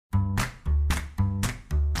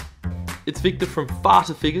it's Victor from Far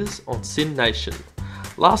to Figures on Sin Nation.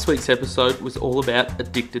 Last week's episode was all about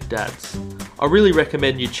addicted dads. I really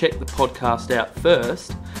recommend you check the podcast out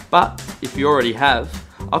first, but if you already have,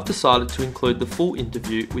 I've decided to include the full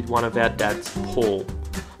interview with one of our dads, Paul.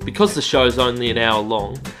 Because the show's only an hour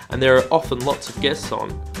long, and there are often lots of guests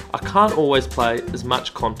on, I can't always play as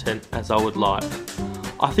much content as I would like.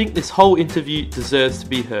 I think this whole interview deserves to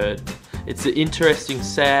be heard. It's the interesting,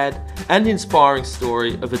 sad, and inspiring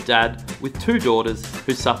story of a dad with two daughters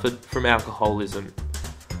who suffered from alcoholism.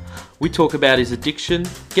 We talk about his addiction,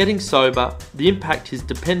 getting sober, the impact his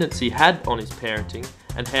dependency had on his parenting,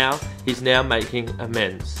 and how he's now making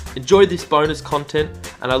amends. Enjoy this bonus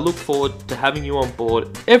content, and I look forward to having you on board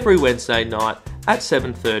every Wednesday night at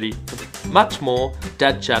 7:30 for much more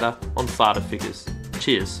dad chatter on Far to Figures.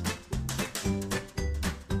 Cheers.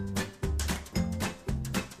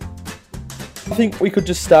 I think we could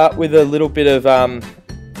just start with a little bit of,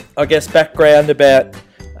 background about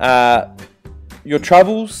your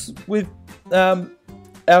troubles with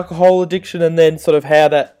alcohol addiction, and then sort of how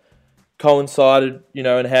that coincided,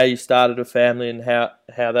 and how you started a family and how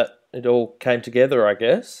that it all came together, I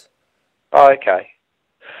guess. Okay.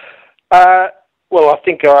 Well, I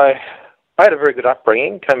think I had a very good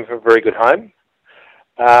upbringing, came from a very good home.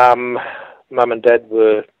 Mum and Dad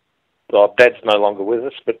Dad's no longer with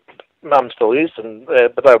us, but Mum still is,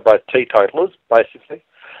 but they were both teetotalers, basically.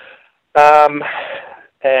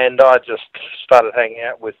 And I just started hanging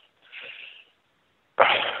out with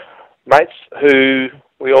mates who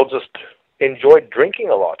we all just enjoyed drinking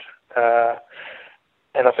a lot.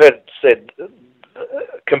 And I've heard it said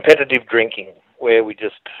competitive drinking, where we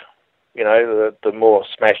just, the more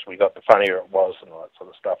smashed we got, the funnier it was and all that sort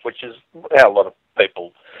of stuff, which is how a lot of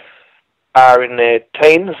people are in their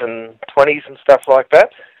teens and 20s and stuff like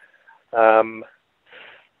that.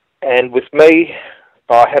 And with me,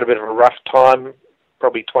 I had a bit of a rough time,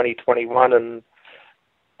 probably 2021, and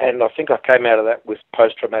I think I came out of that with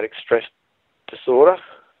post-traumatic stress disorder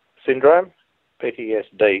syndrome,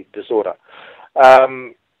 PTSD disorder.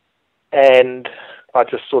 And I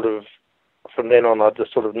just sort of, from then on, I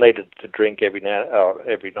just sort of needed to drink every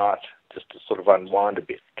night just to sort of unwind a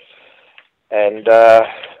bit. And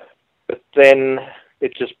but then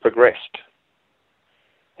it just progressed.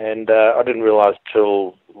 And I didn't realise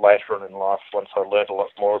till later on in life, once I learned a lot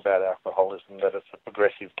more about alcoholism, that it's a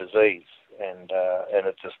progressive disease, and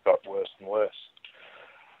it just got worse and worse.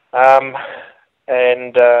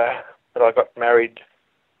 But I got married,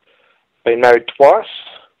 been married twice.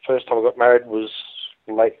 First time I got married was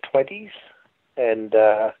late 20s, and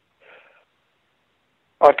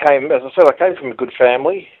I came from a good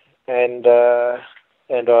family, and I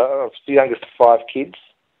was the youngest of 5 kids,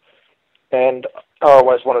 and I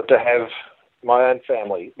always wanted to have my own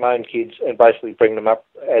family, my own kids, and basically bring them up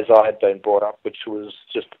as I had been brought up, which was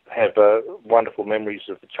just have wonderful memories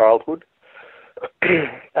of the childhood.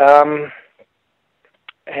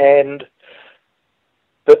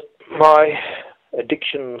 But my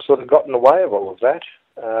addiction sort of got in the way of all of that,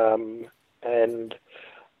 and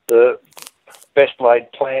the best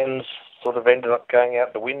laid plans sort of ended up going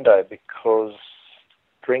out the window because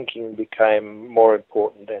drinking became more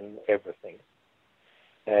important than everything.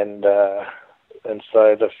 And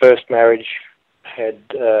so the first marriage had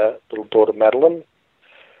little daughter Madeline,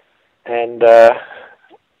 and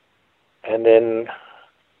then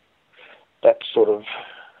that sort of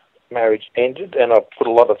marriage ended, and I put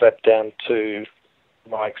a lot of that down to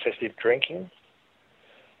my excessive drinking,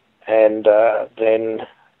 and then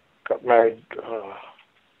got married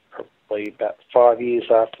probably about 5 years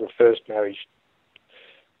after the first marriage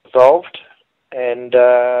dissolved, and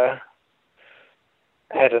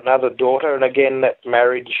had another daughter, and again that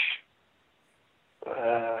marriage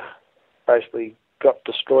basically got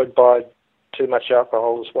destroyed by too much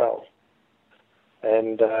alcohol as well,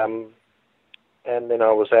 and then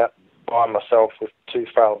I was out by myself with 2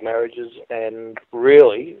 failed marriages, and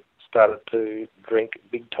really started to drink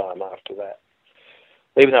big time after that.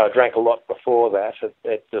 Even though I drank a lot before that,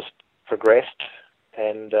 it just progressed,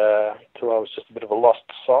 and till I was just a bit of a lost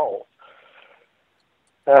soul.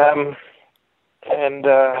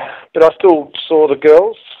 But I still saw the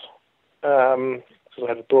girls. So I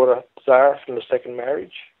had a daughter, Zara, from the second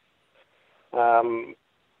marriage.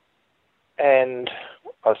 And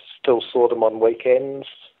I still saw them on weekends.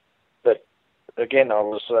 But again, I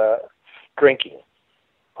was drinking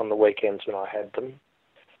on the weekends when I had them.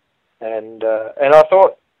 And I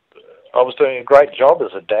thought I was doing a great job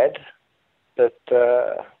as a dad. But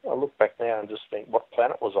I look back now and just think, what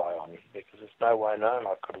planet was I on? Because there's no way known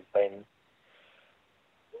I could have been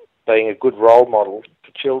being a good role model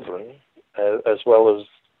for children, as well as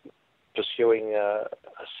pursuing a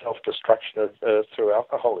self-destruction through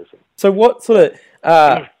alcoholism. So what sort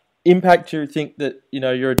of impact do you think that,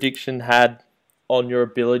 your addiction had on your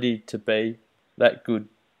ability to be that good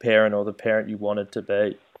parent or the parent you wanted to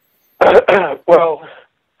be? Well,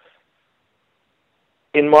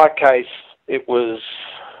 in my case, it was,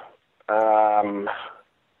 I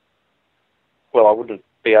wouldn't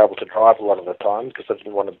be able to drive a lot of the time because I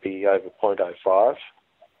didn't want to be over 0.05.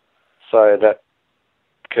 So that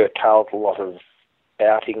curtailed a lot of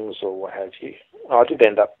outings or what have you. I did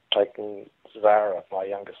end up taking Zara, my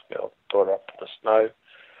youngest girl, daughter, up to the snow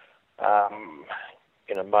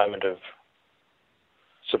in a moment of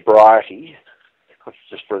sobriety,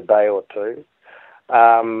 just for a day or two.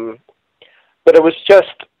 But it was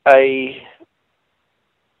just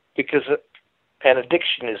because an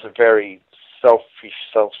addiction is a very selfish,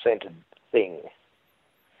 self-centered thing.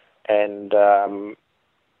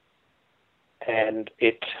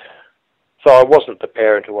 So I wasn't the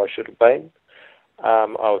parent who I should have been.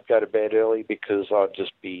 I would go to bed early because I'd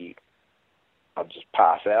just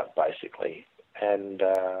pass out basically, and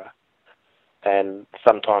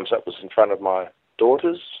sometimes that was in front of my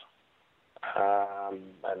daughters,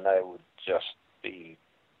 and they would just be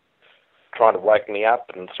trying to wake me up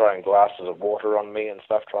and throwing glasses of water on me and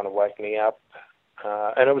stuff, trying to wake me up,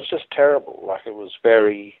 and it was just terrible. Like, it was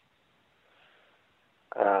very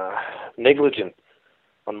negligent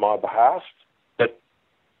on my behalf, but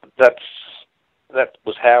that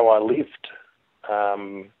was how I lived,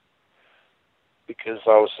 because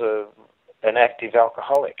I was an active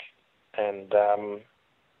alcoholic, and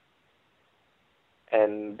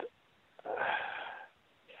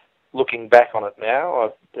looking back on it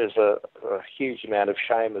now, there's a huge amount of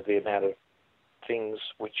shame of the amount of things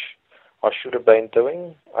which I should have been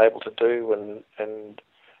able to do, and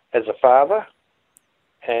as a father,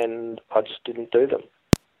 and I just didn't do them.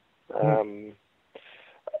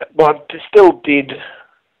 But I still did.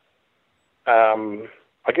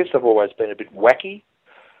 I guess I've always been a bit wacky,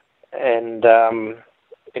 and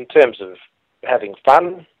in terms of having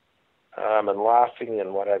fun and laughing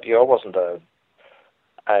and what have you, I wasn't a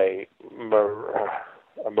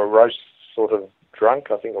morose sort of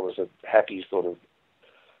drunk. I think I was a happy sort of.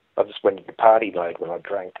 I just went into party mode when I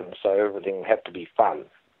drank, and so everything had to be fun.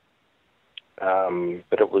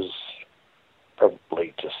 But it was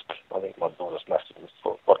probably just, I think my daughters must have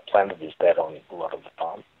thought, what planet is that on, a lot of the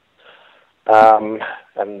time.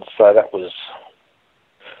 And so that was,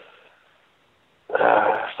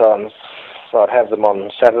 so I'd have them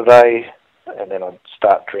on Saturday, and then I'd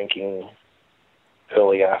start drinking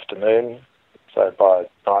early afternoon. So by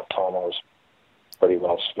night time I was pretty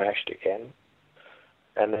well smashed again.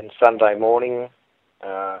 And then Sunday morning,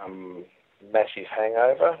 massive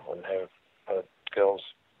hangover, and her girls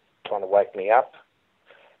trying to wake me up,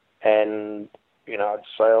 and I'd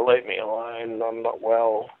say, "Oh, leave me alone, I'm not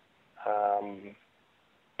well,"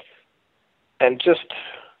 and just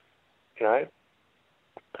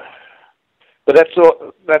but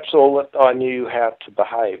that's all that I knew how to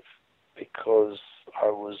behave, because I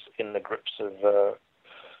was in the grips of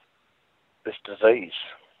this disease,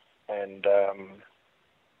 and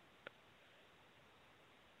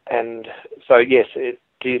so yes, it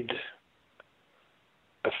did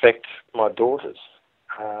affect my daughters.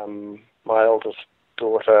 My eldest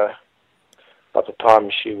daughter, by the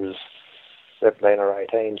time she was 17 or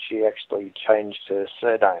 18, she actually changed her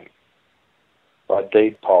surname by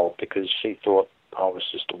deed poll because she thought I was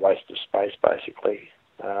just a waste of space, basically.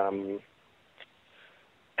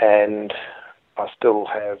 And I still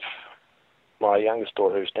have my youngest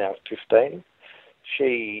daughter, who's now 15.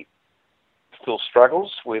 She still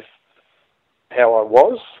struggles with how I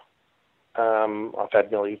was. I've had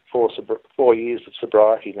nearly 4 years of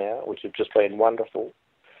sobriety now, which have just been wonderful.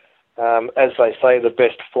 As they say, the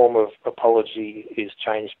best form of apology is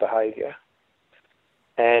changed behaviour.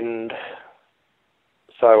 And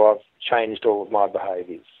so I've changed all of my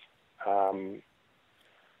behaviours.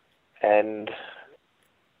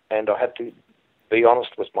 And I had to be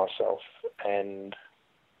honest with myself and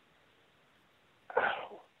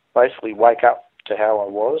basically wake up to how I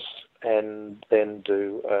was, and then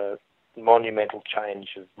do a monumental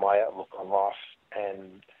change of my outlook on life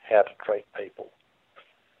and how to treat people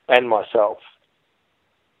and myself.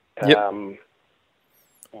 Yep.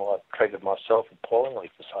 Well, I treated myself appallingly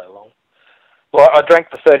for so long. Well, I drank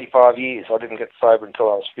for 35 years. I didn't get sober until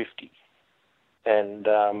I was 50.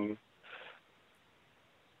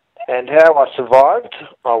 And how I survived,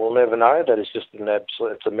 I will never know. That is just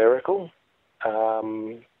it's a miracle.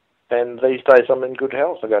 And these days I'm in good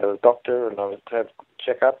health. I go to the doctor and I have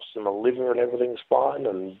checkups, and my liver and everything's fine.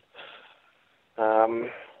 And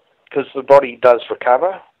because the body does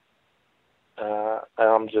recover. And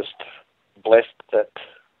I'm just blessed that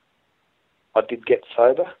I did get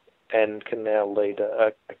sober and can now lead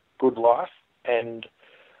a good life and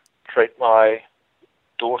treat my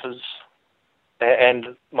daughters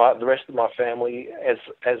and the rest of my family as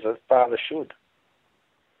a father should.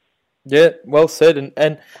 Yeah, well said.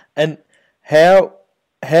 And how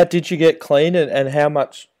did you get clean, and how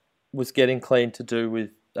much was getting clean to do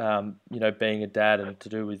with being a dad and to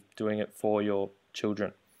do with doing it for your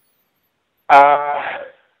children? I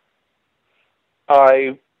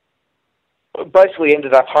basically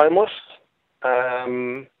ended up homeless,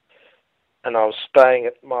 and I was staying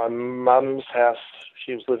at my mum's house.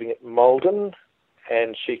 She was living at Malden,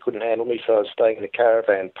 and she couldn't handle me, so I was staying in a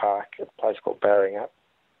caravan park at a place called Barringup,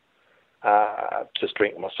 just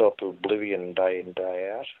drinking myself to oblivion day in,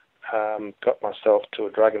 day out. Got myself to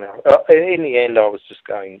a drug and alcohol. In the end, I was just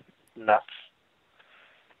going nuts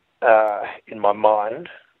in my mind.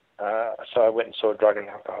 So I went and saw a drug and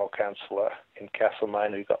alcohol counsellor in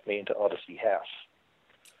Castlemaine who got me into Odyssey House.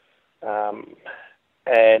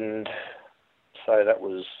 And so it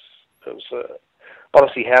was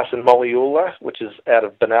Odyssey House in Mollyoula, which is out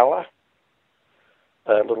of Benalla,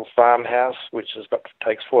 a little farmhouse which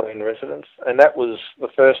takes 14 residents. And that was the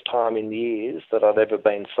first time in years that I'd ever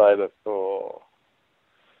been sober for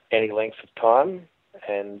any length of time.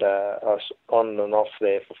 And I was on and off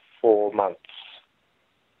there for 4 months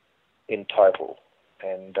in total,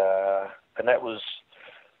 and that was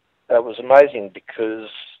amazing because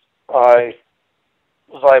I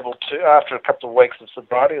was able to, after a couple of weeks of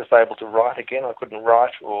sobriety, I was able to write again. I couldn't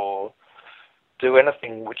write or do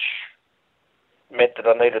anything, which meant that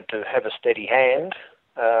I needed to have a steady hand.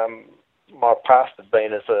 My past had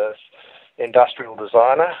been as a industrial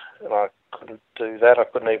designer, and I couldn't do that. I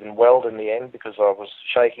couldn't even weld in the end because I was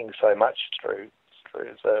shaking so much through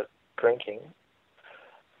the drinking.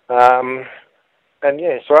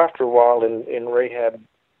 So after a while in rehab,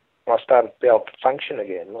 I started to be able to function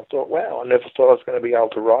again. I thought, wow, I never thought I was going to be able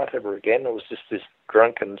to write ever again. It was just this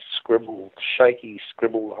drunken scribble, shaky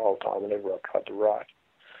scribble the whole time whenever I tried to write.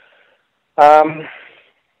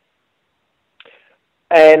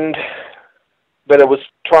 But it was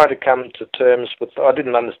trying to come to terms with, I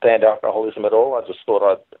didn't understand alcoholism at all. I just thought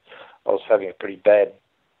I was having a pretty bad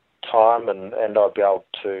time, and I'd be able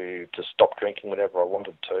to stop drinking whenever I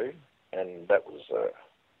wanted to, and that was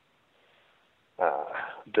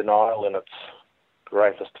denial in its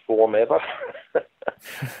greatest form ever.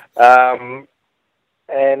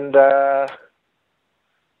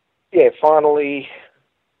 Finally,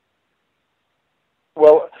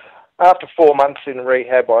 well, after 4 months in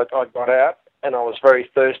rehab, I got out, and I was very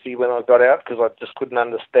thirsty when I got out because I just couldn't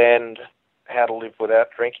understand how to live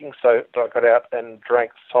without drinking. So I got out and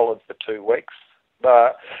drank solid for 2 weeks.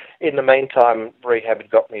 But in the meantime, rehab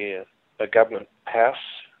had got me a government house,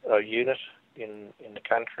 a unit in the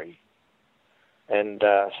country. And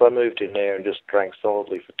so I moved in there and just drank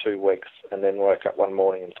solidly for 2 weeks, and then woke up one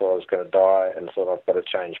morning and thought I was going to die, and thought I've got to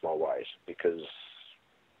change my ways because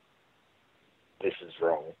this is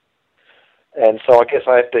wrong. And so I guess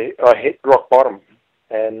I hit rock bottom,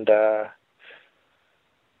 and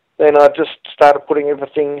then I just started putting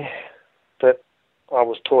everything that I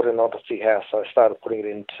was taught in Odyssey House. I started putting it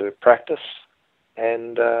into practice,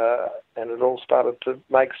 and it all started to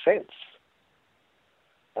make sense.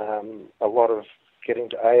 A lot of getting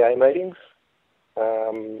to AA meetings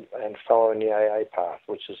and following the AA path,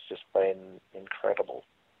 which has just been incredible.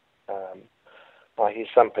 I hear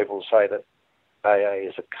some people say that AA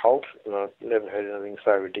is a cult, and I've never heard anything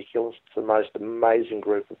so ridiculous. It's the most amazing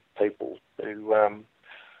group of people who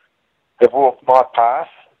have walked my path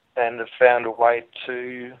and have found a way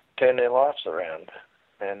to turn their lives around.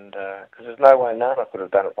 And because there's no way known I could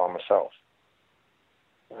have done it by myself.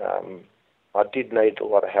 I did need a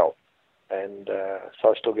lot of help, and so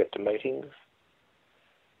I still get to meetings.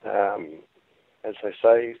 As they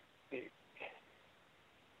say,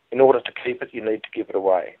 in order to keep it, you need to give it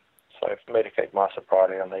away. So for me to keep my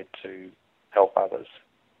sobriety, I need to help others.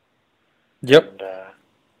 Yep.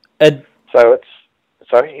 And so it's...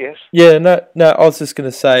 Sorry, yes? Yeah, no, I was just going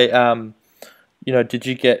to say, did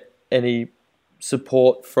you get any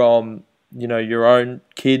support from, your own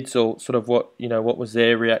kids, or sort of what was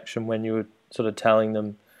their reaction when you were sort of telling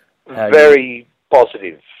them how Very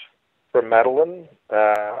positive from Madeline,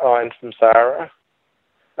 and from Zara.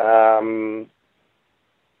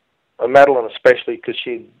 Madeline especially, because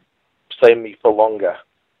she'd seen me for longer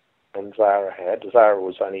than Zara had. Zara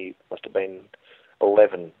must have been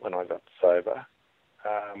 11 when I got sober.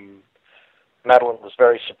 Madeline was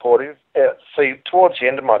very supportive. See, towards the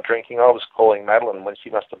end of my drinking, I was calling Madeline when she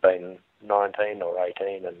must have been 19 or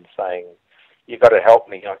 18 and saying, "You got to help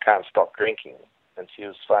me. I can't stop drinking." And she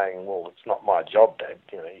was saying, "Well, it's not my job, Dad.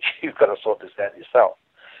 You've got to sort this out yourself,"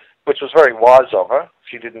 which was very wise of her.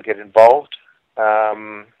 She didn't get involved.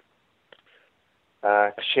 'Cause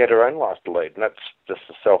she had her own life to lead, and that's just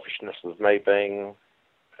the selfishness of me being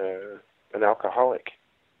an alcoholic.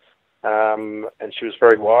 And she was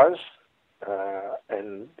very wise,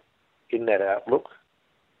 and in that outlook.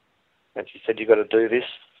 And she said, "You got to do this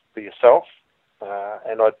for yourself."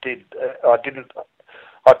 And I did.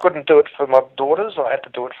 I couldn't do it for my daughters. I had to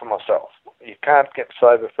do it for myself. You can't get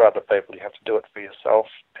sober for other people. You have to do it for yourself,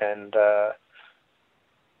 and then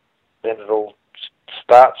it all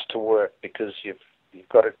starts to work because you've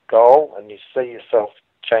got a goal and you see yourself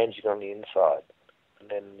changing on the inside, and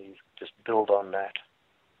then you just build on that.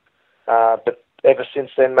 But ever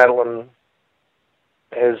since then, Madeline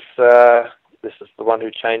has, this is the one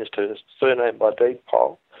who changed her surname by deed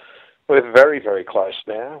poll. We're very, very close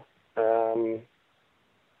now.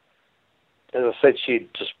 As I said,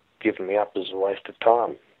 she'd just given me up as a waste of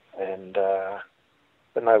time. And I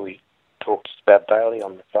know we talked about daily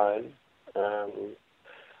on the phone.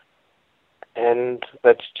 And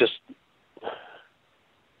that's just,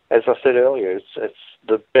 as I said earlier, it's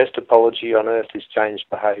the best apology on earth is changed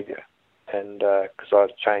behaviour. And because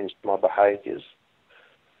I've changed my behaviours.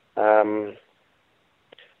 And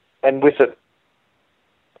with it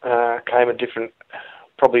came a different,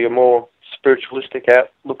 probably a more spiritualistic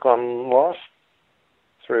outlook on life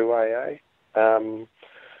through AA. I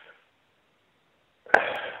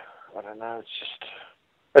don't know,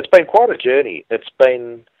 it's been quite a journey. It's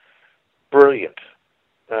been brilliant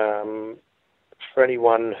for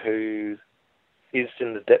anyone who is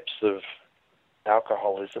in the depths of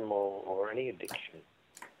alcoholism or any addiction.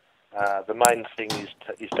 The main thing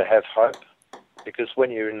is to have hope, because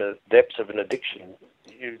when you're in the depths of an addiction,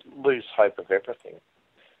 you lose hope of everything.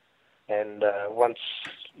 And once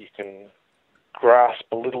you can grasp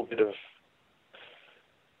a little bit of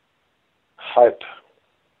hope,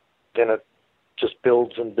 then it just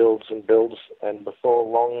builds and builds and builds, and before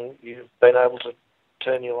long you've been able to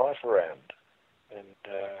turn your life around. And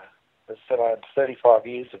as I said, I had 35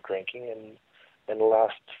 years of drinking, and the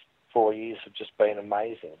last 4 years have just been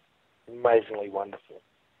amazingly wonderful.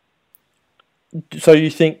 So you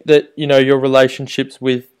think that, your relationships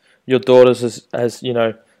with your daughters has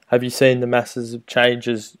have you seen the massive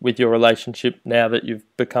changes with your relationship now that you've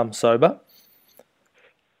become sober?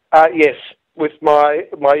 Yes. With my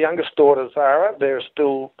youngest daughter, Zara,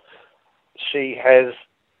 she has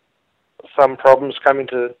some problems coming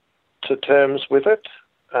to terms with it.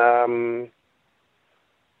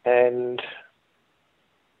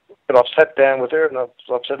 But I've sat down with her and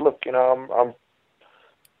I've said, look, I've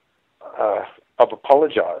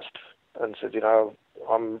apologised and said,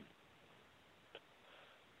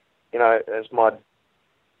 as my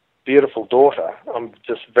beautiful daughter, I'm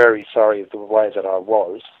just very sorry of the way that I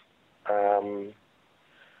was.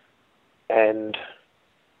 And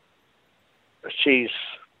she's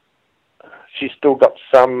still got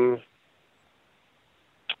some,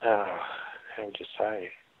 how would you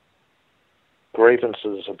say,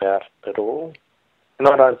 grievances about it all, and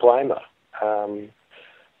I don't blame her.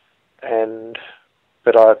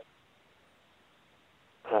 But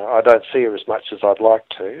I don't see her as much as I'd like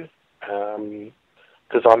to,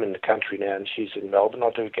 because I'm in the country now and she's in Melbourne. I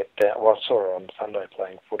do get down. Well, I saw her on Sunday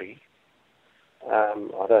playing footy.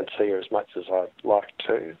 I don't see her as much as I'd like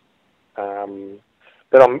to,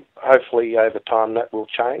 but hopefully over time that will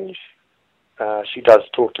change. She does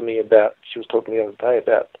talk to me about. She was talking the other day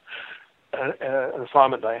about an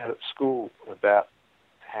assignment they had at school about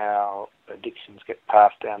how addictions get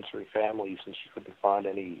passed down through families, and she couldn't find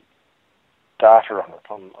any data on it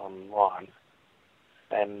online.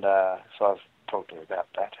 And so I've talked to her about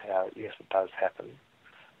that, how, yes, it does happen.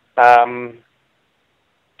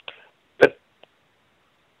 But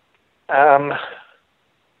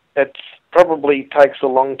it probably takes a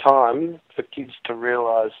long time for kids to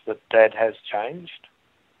realise that Dad has changed.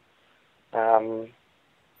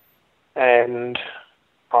 And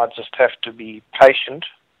I just have to be patient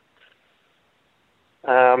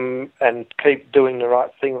and keep doing the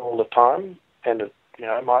right thing all the time. And it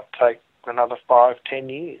might take another 5-10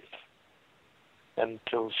 years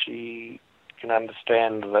until she can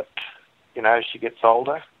understand that, she gets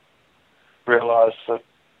older, realise that,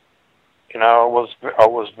 I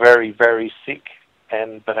was very, very sick,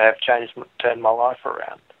 but I have turned my life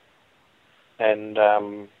around.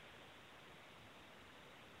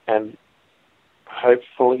 And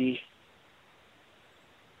hopefully,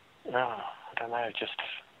 I don't know, just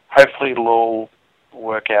hopefully it'll all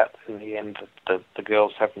work out in the end. That the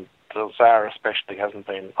girls haven't, Zara especially hasn't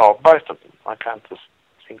been, both of them, I can't just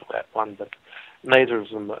single out one, but neither of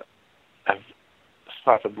them have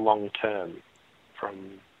suffered long term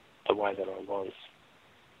from the way that I was.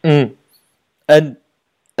 Mm.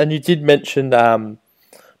 And you did mention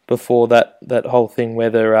before that whole thing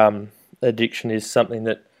whether addiction is something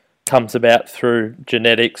that comes about through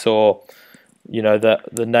genetics or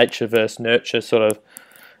the nature versus nurture sort of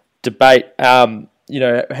debate. How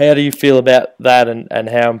do you feel about that, and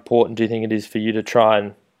how important do you think it is for you to try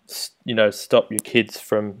and stop your kids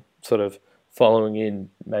from sort of following in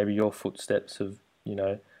maybe your footsteps of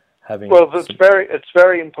having? Well, it's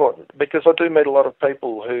very important, because I do meet a lot of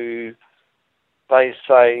people who they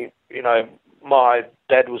say, my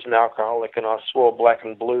dad was an alcoholic and I swore black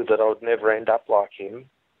and blue that I would never end up like him.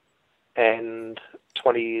 And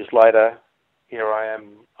 20 years later, here I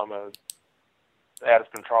am, I'm a out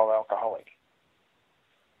of control alcoholic.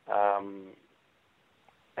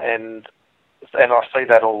 And I see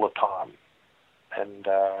that all the time. And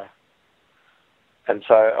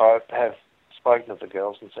so I have spoken to the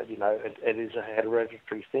girls and said, it is a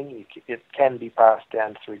hereditary thing. It can be passed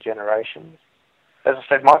down through generations. As I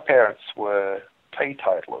said, my parents were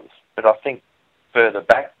teetotalers, but I think further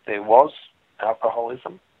back there was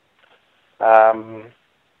alcoholism. But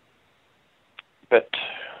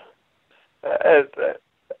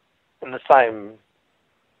in the same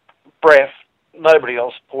breath, nobody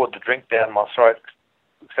else poured the drink down my throat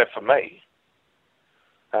except for me.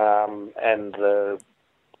 And the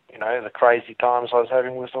crazy times I was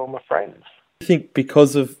having with all my friends. I think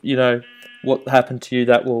because of what happened to you,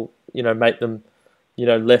 that will make them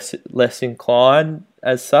less inclined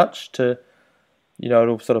as such to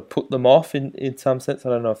it'll sort of put them off in some sense. I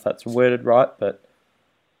don't know if that's worded right, but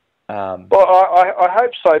well, I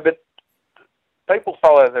hope so. But people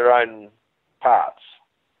follow their own paths.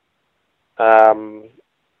 I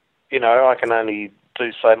can only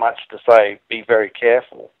do so much to say be very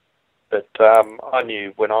careful. But I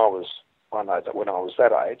knew when I was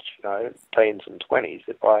that age, teens and 20s,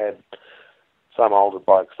 if I had some older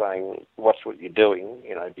bloke saying, watch what you're doing,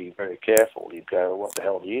 be very careful, you'd go, what the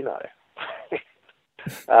hell do you know?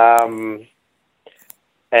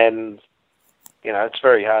 And, it's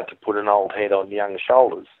very hard to put an old head on young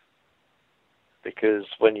shoulders, because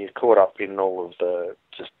when you're caught up in all of the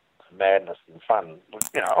just madness and fun,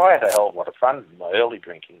 I had a hell of a lot of fun in my early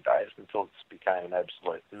drinking days until it became an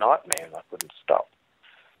absolute nightmare and I couldn't stop.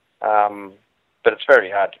 But it's very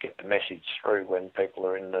hard to get the message through when people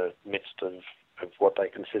are in the midst of what they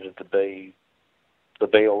consider to be the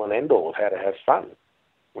be-all and end-all of how to have fun,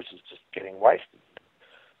 which is just getting wasted.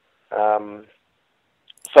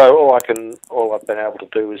 So all I've been able to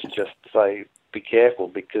do is just say, be careful,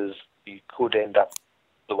 because you could end up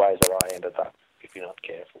the way that I ended up if you're not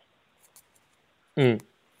careful. Mm.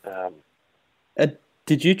 And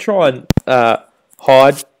did you try and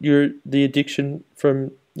hide the addiction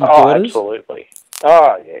from your daughters? Absolutely.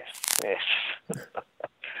 Oh, yes.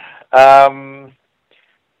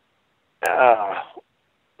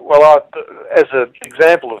 Well, as an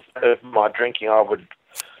example of my drinking, I would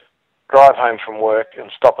drive home from work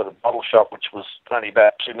and stop at a bottle shop, which was only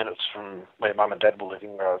about 2 minutes from where Mum and Dad were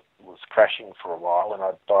living, where I was crashing for a while, and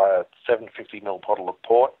I'd buy a 750ml bottle of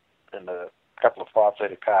port and a couple of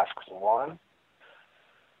 5-litre casks of wine.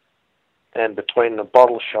 And between the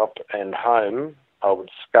bottle shop and home, I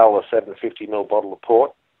would scull a 750ml bottle of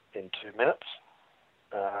port in 2 minutes.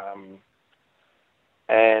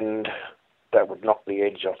 And that would knock the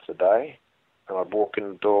edge off the day. And I'd walk in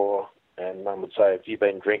the door and Mum would say, have you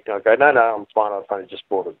been drinking? I'd go, no, I'm fine. I've only just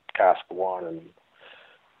bought a cask of wine. And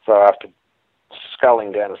so after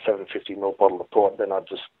sculling down a 750ml bottle of port, then I'd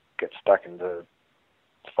just get stuck into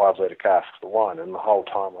 5-litre casks of wine. And the whole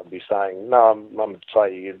time I'd be saying, no, Mum would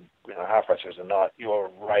say, halfway through the night,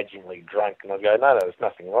 you're ragingly drunk. And I'd go, no, there's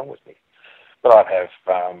nothing wrong with me. But I'd have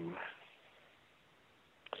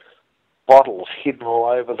bottles hidden all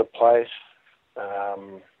over the place,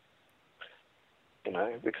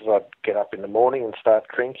 because I'd get up in the morning and start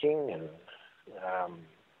drinking, and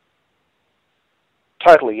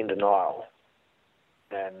totally in denial.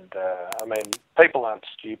 And, people aren't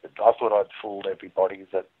stupid. I thought I'd fooled everybody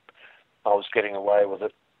that I was getting away with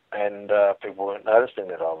it, and people weren't noticing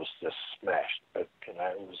that I was just smashed. But, it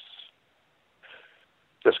was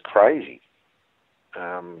just crazy.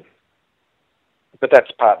 But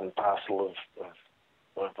that's part and parcel of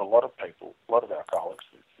a lot of people, a lot of alcoholics.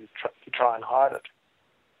 You try and hide it.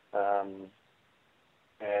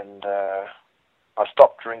 And I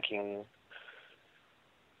stopped drinking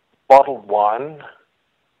bottled wine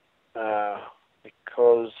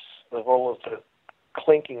because of all of the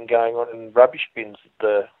clinking going on in rubbish bins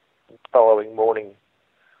the following morning.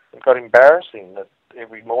 It got embarrassing that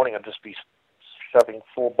every morning I'd just be shoving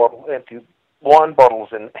 4 empty wine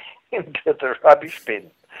bottles into the rubbish bin.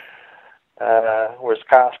 Whereas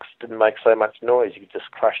casks didn't make so much noise. You could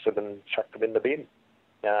just crush them and chuck them in the bin.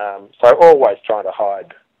 So always trying to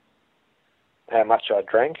hide how much I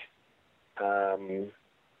drank.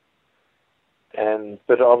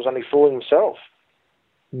 But I was only fooling myself.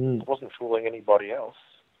 I wasn't fooling anybody else.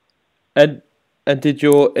 And did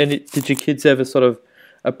your kids ever sort of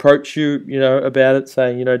approach you, about it,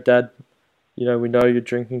 saying, Dad, we know you're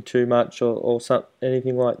drinking too much, or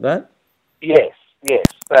anything like that? Yes.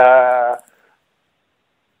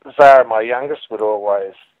 Zara, my youngest, would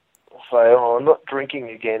always say, "Oh, I'm not drinking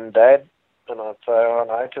again, Dad," and I'd say, "Oh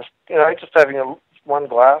no, just having one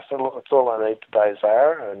glass. That's all I need today,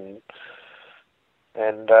 Zara." And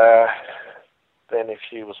then if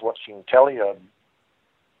she was watching telly, I'd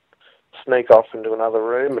sneak off into another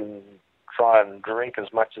room and try and drink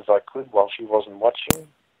as much as I could while she wasn't watching.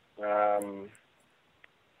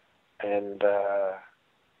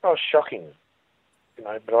 It was shocking,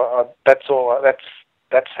 but that's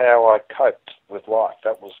how I coped with life.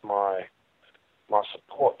 That was my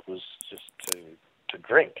support, was just to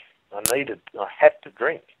drink. I had to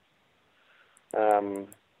drink.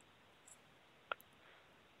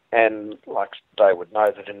 And like they would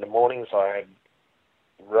know that in the mornings I had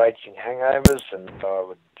raging hangovers, and I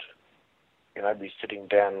would, be sitting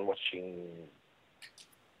down watching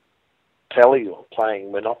telly or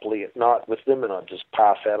playing Monopoly at night with them, and I'd just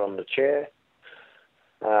pass out on the chair.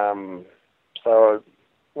 So I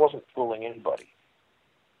wasn't fooling anybody.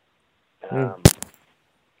 Yeah.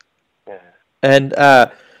 And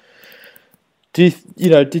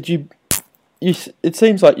did you? It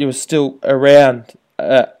seems like you were still around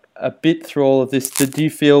a bit through all of this. Did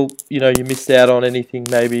you feel you missed out on anything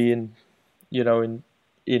maybe in your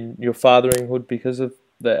fatheringhood because of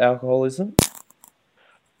the alcoholism?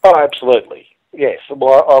 Oh, absolutely. Yes.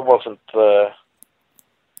 Well, I wasn't the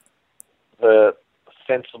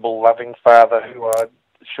sensible, loving father who I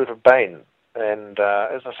should have been. And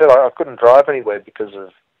as I said, I couldn't drive anywhere because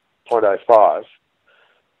of 0.05.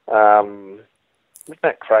 Isn't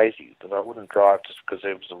that crazy that I wouldn't drive just because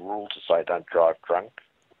there was a rule to say don't drive drunk?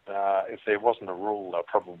 If there wasn't a rule, I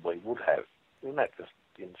probably would have. Isn't that just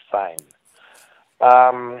insane?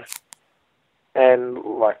 And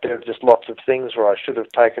there are just lots of things where I should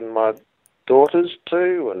have taken my daughters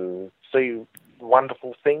to and see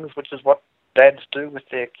wonderful things, which is what dads do with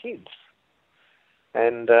their kids.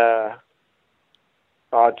 And I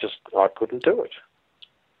couldn't do it.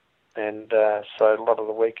 And so a lot of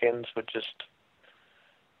the weekends were just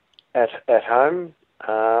at home,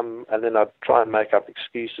 and then I'd try and make up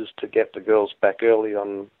excuses to get the girls back early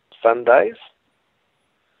on Sundays.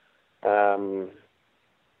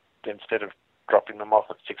 Instead of dropping them off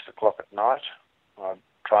at 6 o'clock at night, I'd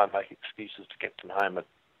try and make excuses to get them home at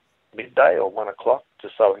midday or 1 o'clock,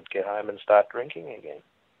 just so I could get home and start drinking again.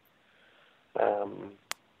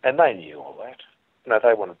 And they knew all that.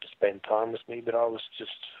 They wanted to spend time with me, but I was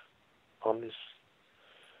just on this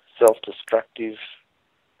self-destructive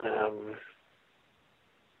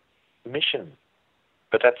mission.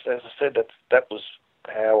 But that's, as I said, that was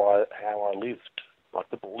how I lived. I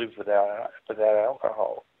couldn't live without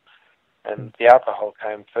alcohol, and the alcohol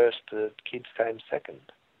came first. The kids came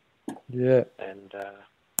second. Yeah.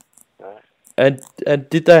 And and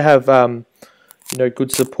did they have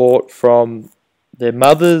good support from their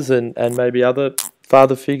mothers and maybe other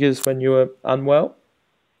father figures when you were unwell?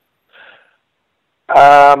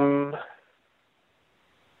 I'm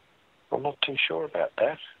not too sure about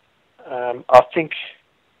that. I think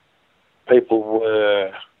people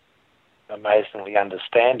were amazingly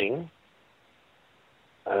understanding,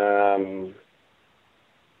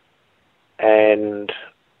 and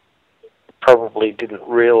probably didn't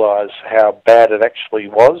realise how bad it actually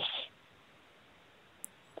was,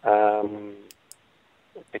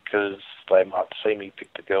 because they might see me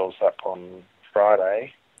pick the girls up on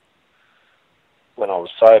Friday when I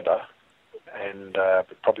was sober, and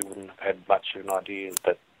probably wouldn't have had much of an idea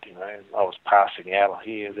that I was passing out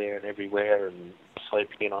here, there, and everywhere, and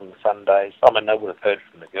sleeping in on the Sundays. I mean, they would have heard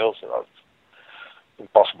from the girls that it was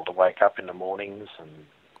impossible to wake up in the mornings, and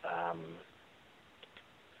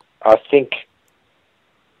I think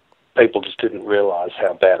people just didn't realise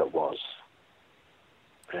how bad it was,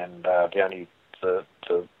 and the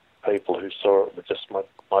people who saw it were just my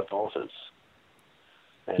daughters,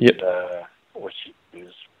 and yep. Which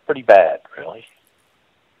is pretty bad, really,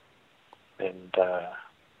 and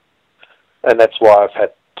that's why I've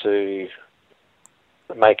had to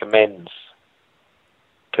make amends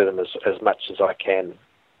to them as much as I can.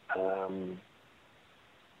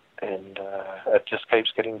 And it just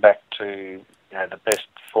keeps getting back to the best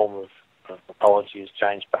form of apology is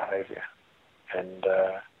change behaviour, and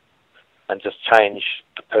just change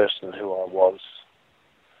the person who I was,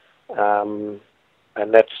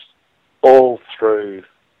 and that's all through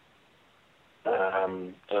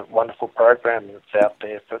the wonderful program that's out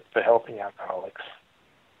there for helping alcoholics.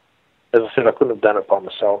 As I said, I couldn't have done it by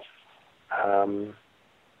myself,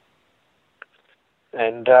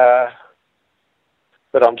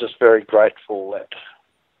 but I'm just very grateful that,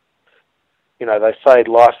 they say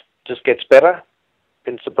life just gets better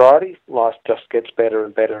in sobriety. Life just gets better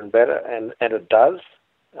and better and better, and it does.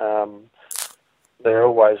 There are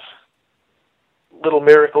always little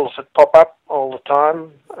miracles that pop up all the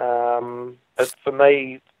time. But for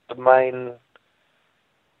me, the main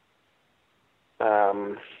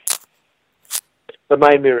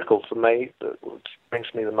miracle for me, which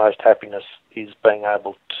brings me the most happiness, is being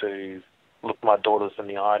able to look my daughters in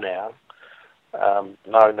the eye now,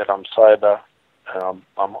 knowing that I'm sober, and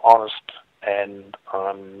I'm honest, and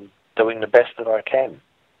I'm doing the best that I can,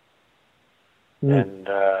 and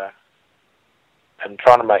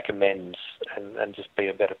trying to make amends and just be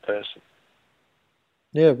a better person.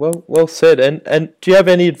 Yeah, well said. And do you have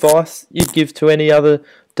any advice you'd give to any other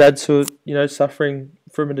dads who are, suffering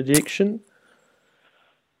from an addiction?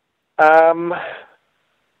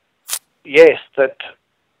 Yes, that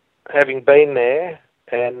having been there,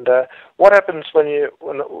 and what happens when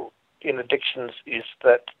in addictions is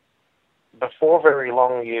that before very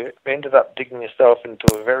long you ended up digging yourself into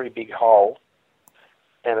a very big hole,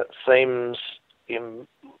 and it seems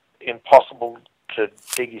impossible to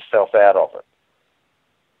dig yourself out of it.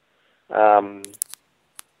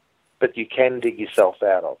 But you can dig yourself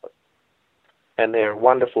out of it. And there are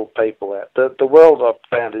wonderful people out there. The world, I've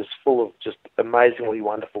found, is full of just amazingly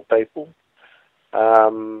wonderful people.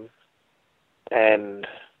 And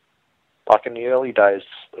like in the early days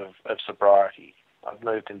of sobriety, I've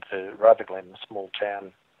moved into Rutherglen, a small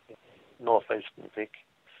town in northeastern Vic.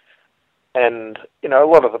 And, a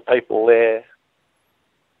lot of the people there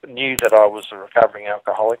knew that I was a recovering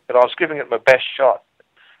alcoholic, but I was giving it my best shot.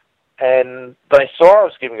 And they saw I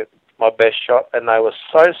was giving it my best shot, and they were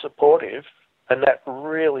so supportive, and that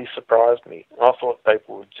really surprised me. I thought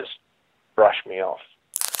people would just brush me off.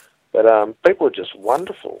 But people were just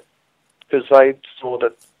wonderful, because they saw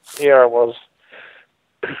that here I was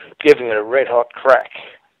giving it a red-hot crack,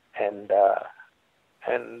 and sorry,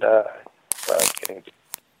 I'm getting a bit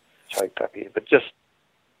choked up here, but just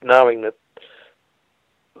knowing that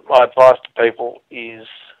my advice to people is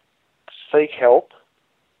seek help,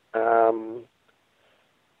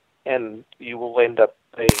 and you will end up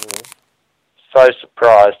being so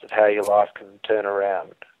surprised at how your life can turn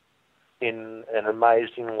around in an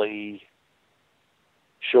amazingly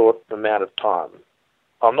short amount of time.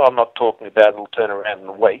 I'm not talking about it'll turn around in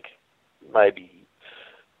a week. Maybe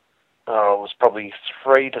it was probably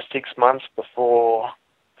 3 to 6 months before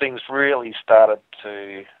things really started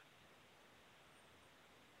to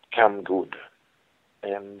come good.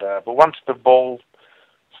 And but once the ball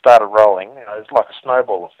started rolling, it's like a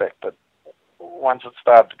snowball effect. But once it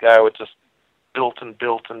started to go, it just built and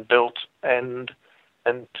built and built, and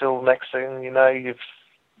until next thing you know, you've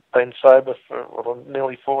been sober for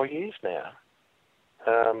nearly 4 years now.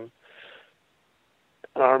 I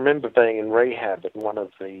remember being in rehab, and one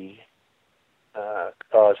of the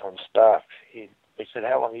guys on staff, he said,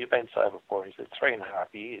 "How long have you been sober for?" He said,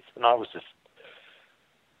 3.5 years. And I was just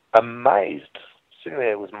amazed, sitting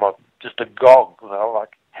there with just agog.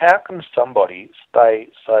 Like, how can somebody stay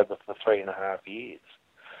sober for 3.5 years?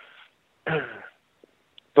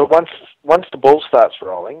 But once the ball starts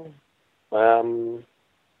rolling,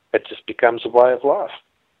 it just becomes a way of life.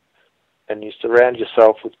 And you surround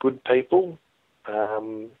yourself with good people.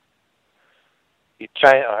 I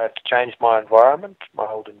had to change my environment, my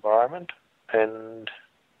old environment, and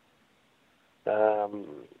I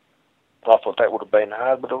thought that would have been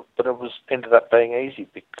hard, but it ended up being easy,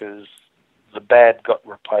 because the bad got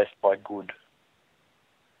replaced by good.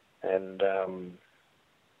 And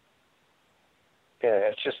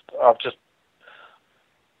I've just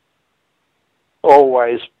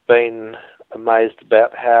always been amazed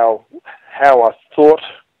about how I thought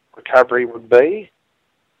recovery would be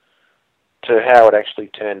to how it actually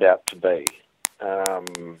turned out to be.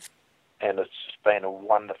 And it's just been a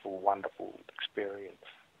wonderful, wonderful experience.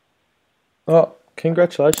 Oh,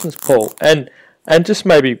 congratulations, Paul. And just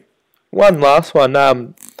maybe one last one.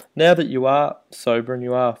 Now that you are sober and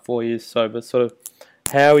you are 4 years sober, sort of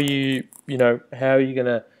how are you going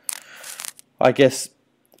to, I guess,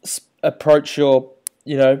 approach your,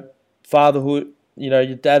 fatherhood,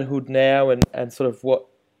 your dadhood now, and sort of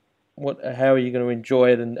how are you going to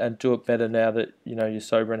enjoy it and do it better now that, you're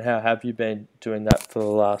sober, and how have you been doing that for the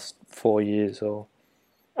last 4 years or?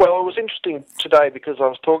 Well, it was interesting today because I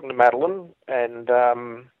was talking to Madeline, and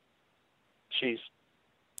she's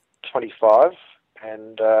 25,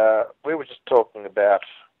 and we were just talking about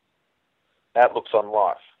outlooks on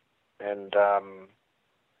life, and I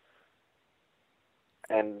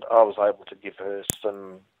was able to give her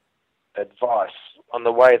some advice on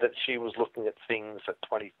the way that she was looking at things at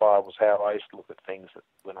 25 was how I used to look at things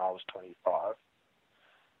when I was 25,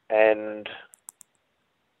 and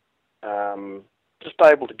just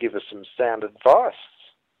able to give her some sound advice,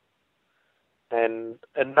 and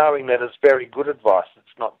knowing that it's very good advice.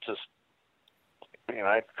 It's not just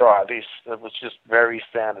try this. It was just very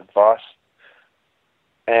sound advice,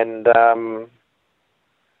 and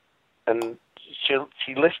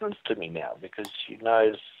she listens to me now because she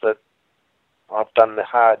knows that I've done the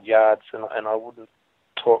hard yards, and I wouldn't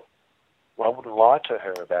lie to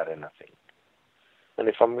her about anything. And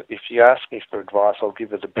if she asks me for advice, I'll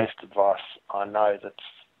give her the best advice I know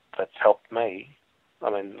that's helped me. I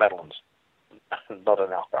mean, Madeline's not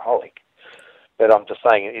an alcoholic, but I'm just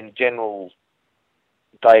saying in general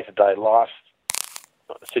day-to-day life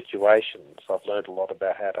situations, I've learned a lot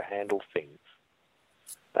about how to handle things,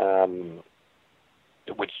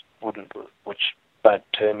 which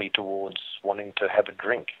don't turn me towards wanting to have a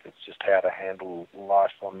drink. It's just how to handle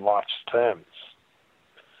life on life's terms.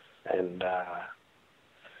 And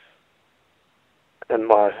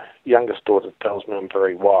my youngest daughter tells me I'm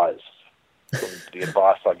very wise from the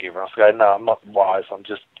advice I give her. I go, no, I'm not wise. I'm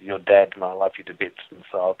just your dad, and I love you to bits, and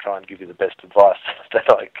so I'll try and give you the best advice that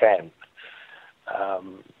I can.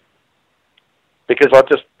 Because I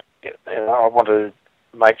want to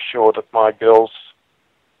make sure that my girls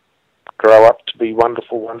grow up to be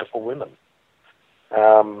wonderful, wonderful women.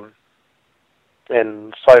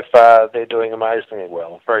 And so far, they're doing amazingly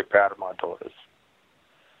well. I'm very proud of my daughters.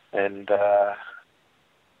 And,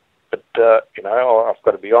 I've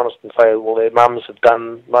got to be honest and say, well, their mums have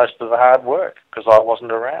done most of the hard work because I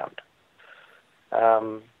wasn't around.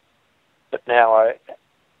 But now I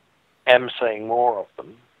am seeing more of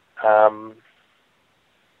them.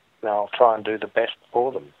 Now I'll try and do the best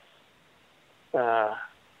for them. I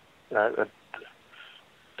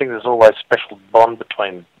think there's always a special bond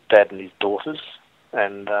between Dad and his daughters,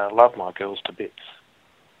 and love my girls to bits.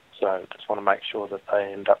 So I just want to make sure that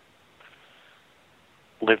they end up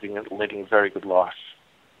leading a very good life.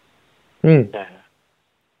 Mm.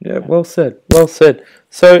 Yeah, well said. Well said.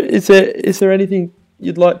 So is there anything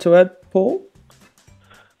you'd like to add, Paul?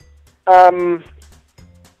 No,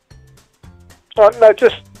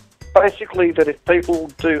 just basically that if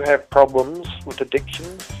people do have problems with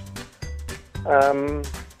addictions,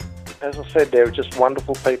 as I said, there are just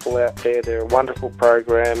wonderful people out there. There are wonderful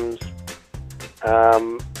programs,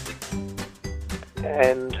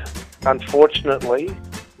 and unfortunately,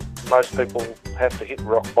 most people have to hit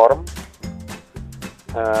rock bottom.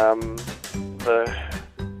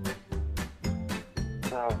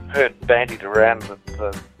 I've heard bandied around that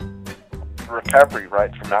the recovery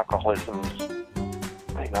rate from alcoholism is,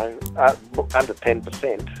 under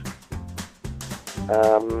 10%.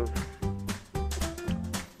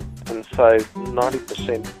 And so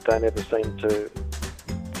 90% don't ever seem to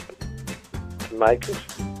make it.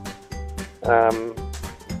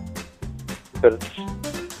 But it's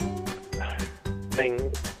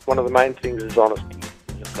one of the main things is honesty.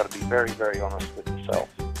 You've got to be very, very honest with yourself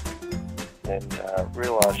and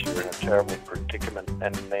realise you're in a terrible predicament,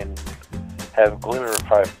 and then have a glimmer of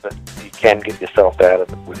hope that you can get yourself out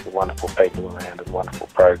of it with the wonderful people around and wonderful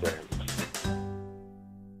programs.